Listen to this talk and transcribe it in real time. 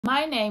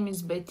My name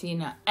is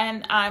Betina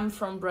and I'm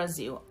from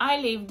Brazil. I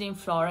lived in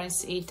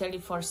Florence, Italy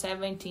for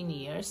 17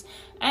 years,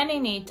 and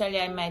in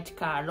Italy I met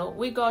Carlo.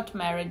 We got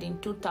married in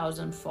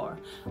 2004.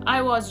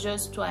 I was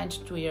just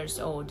 22 years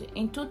old.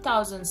 In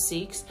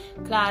 2006,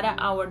 Clara,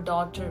 our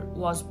daughter,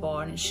 was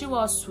born. She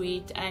was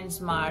sweet and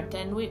smart,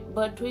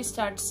 but we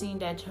started seeing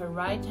that her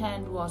right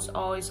hand was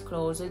always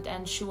closed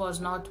and she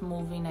was not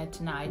moving at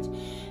night.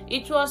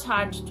 It was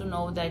hard to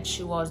know that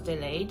she was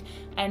delayed,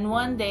 and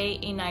one day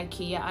in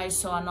IKEA I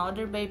saw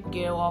another baby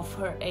girl of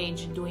her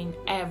age doing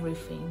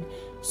everything.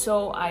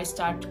 So I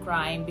started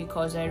crying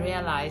because I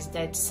realized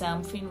that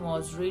something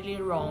was really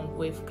wrong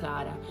with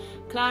Clara.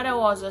 Clara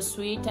was a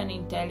sweet and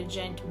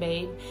intelligent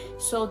babe,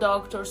 so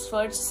doctors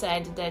first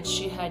said that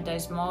she had a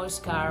small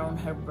scar on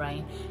her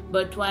brain.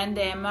 But when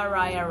the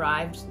MRI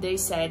arrived, they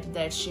said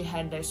that she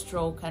had a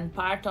stroke and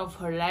part of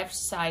her left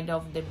side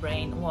of the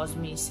brain was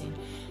missing.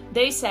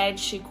 They said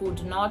she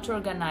could not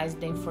organize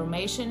the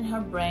information in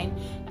her brain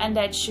and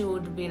that she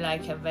would be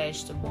like a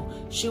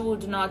vegetable. She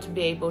would not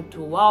be able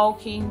to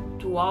walk,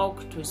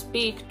 to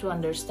speak, to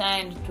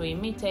understand, to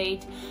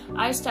imitate.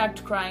 I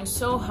started crying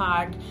so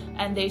hard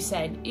and they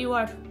said, you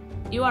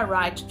are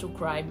right to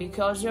cry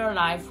because your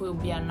life will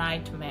be a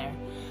nightmare.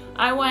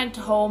 I went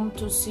home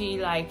to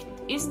see,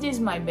 is this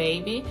my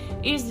baby?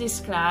 Is this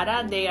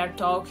Clara they are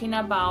talking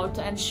about?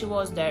 And she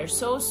was there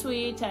so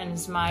sweet and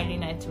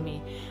smiling at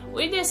me.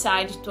 We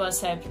decided to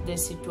accept the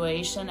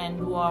situation and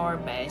do our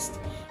best.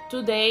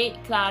 Today,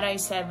 Clara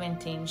is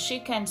 17. She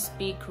can't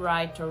speak,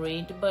 write or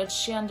read, but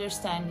she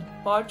understands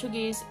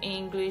Portuguese,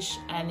 English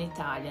and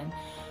Italian.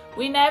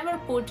 We never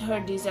put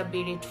her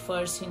disability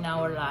first in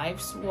our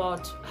lives,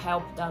 what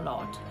helped a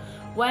lot.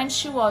 When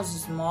she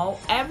was small,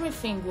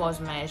 everything was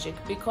magic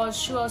because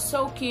she was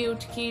so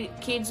cute,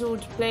 kids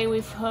would play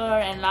with her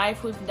and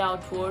life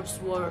without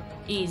words were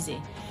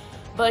easy.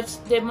 But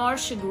the more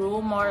she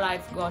grew, more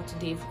life got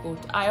difficult.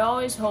 I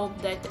always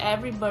hoped that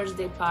every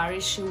birthday party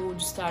she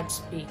would start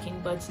speaking,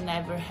 but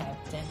never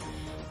happened.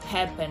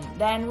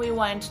 Then we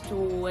went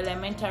to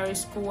elementary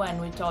school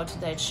and we thought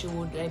that she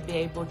would be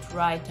able to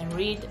write and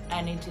read,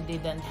 and it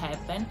didn't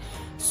happen.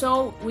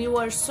 So we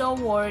were so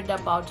worried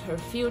about her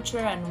future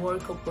and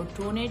work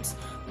opportunities.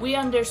 We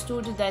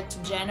understood that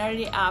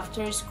generally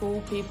after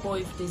school, people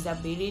with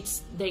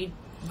disabilities, they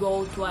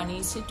go to an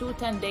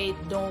institute and they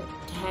don't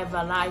have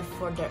a life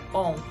for their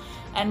own,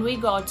 and we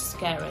got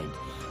scared.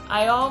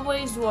 I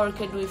always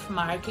worked with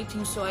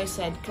marketing, so I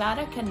said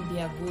Clara can be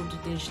a good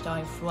digital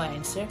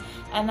influencer,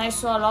 and I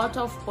saw a lot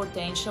of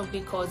potential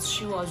because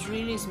she was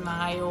really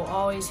smile,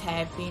 always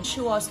happy.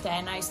 She was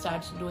 10, I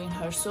started doing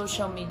her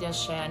social media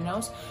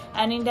channels,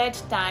 and in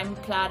that time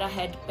Clara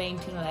had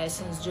painting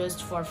lessons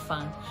just for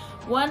fun.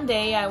 One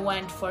day I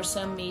went for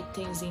some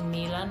meetings in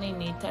Milan, in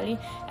Italy,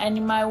 and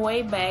in my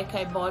way back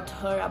I bought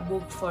her a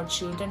book for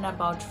children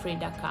about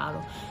Frida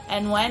Kahlo.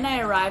 And when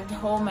I arrived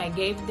home I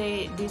gave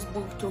this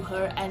book to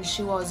her and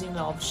she was in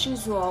love.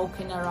 She's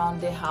walking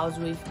around the house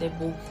with the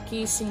book,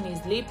 kissing,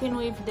 sleeping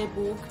with the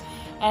book.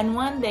 And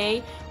one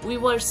day we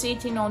were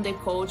sitting on the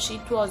couch,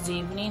 it was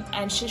evening,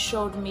 and she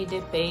showed me the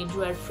page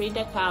where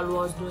Frida Kahlo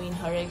was doing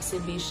her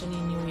exhibition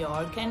in New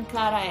York, and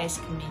Clara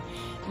asked me,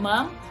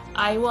 Mom,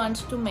 I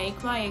want to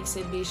make my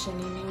exhibition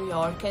in New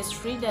York as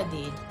Frida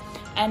did.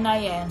 And I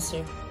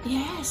answered,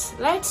 yes,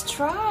 let's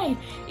try.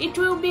 It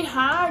will be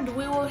hard,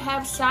 we will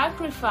have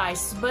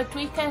sacrifices, but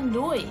we can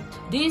do it.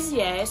 This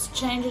yes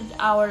changed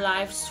our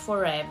lives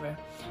forever.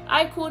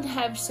 I could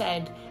have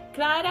said,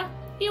 Clara,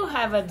 you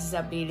have a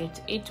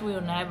disability, it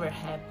will never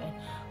happen.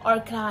 Or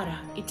Clara,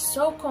 it's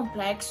so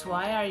complex,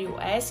 why are you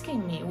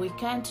asking me? We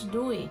can't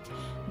do it.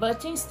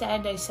 But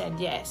instead I said,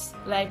 yes,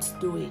 let's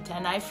do it.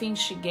 And I think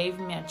she gave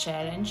me a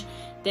challenge.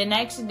 The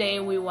next day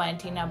we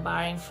went in a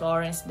bar in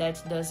Florence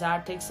that does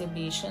art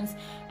exhibitions,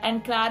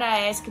 and Clara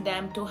asked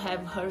them to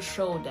have her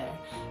show there.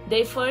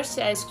 They first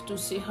asked to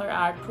see her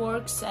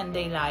artworks and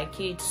they liked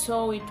it,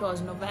 so it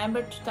was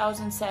November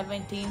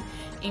 2017.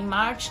 In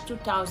March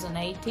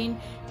 2018,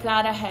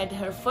 Clara had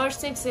her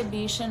first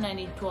exhibition and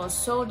it was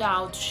sold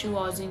out. She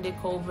was in the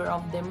cover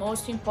of the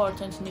most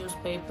important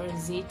newspaper in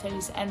Italy,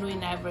 and we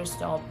never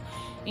stopped.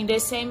 In the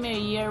same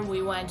year,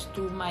 we went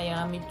to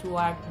Miami, to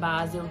Art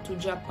Basel, to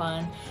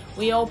Japan.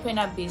 We opened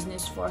a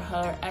business for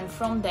her, and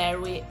from there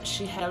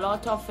she had a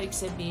lot of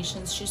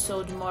exhibitions. She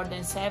sold more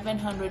than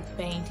 700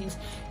 paintings.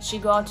 She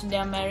got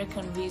the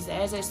American visa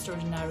as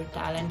extraordinary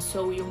talent,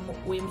 so we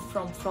moved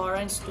from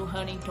Florence to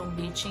Huntington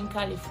Beach in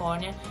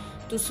California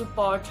to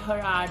support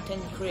her art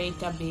and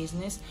create a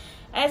business.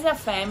 As a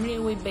family,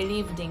 we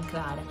believed in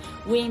Clara.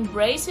 We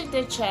embraced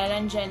the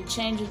challenge and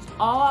changed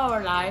all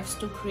our lives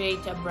to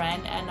create a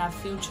brand and a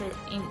future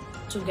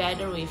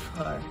together with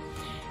her.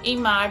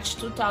 In March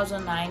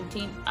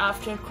 2019,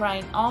 after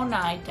crying all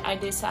night, I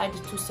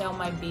decided to sell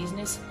my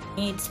business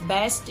in its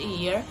best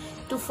year,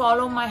 to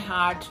follow my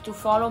heart, to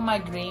follow my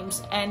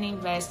dreams and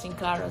invest in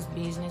Clara's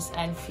business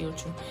and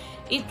future.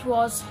 It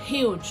was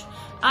huge.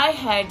 I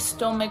had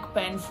stomach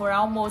pain for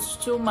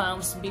almost 2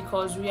 months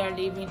because we are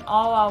leaving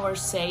all our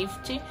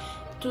safety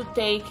to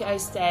take a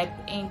step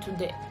into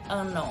the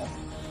unknown.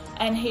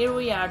 and here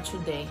we are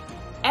today.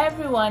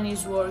 Everyone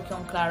is working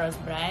on Clara's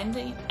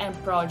branding and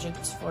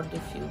projects for the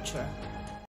future.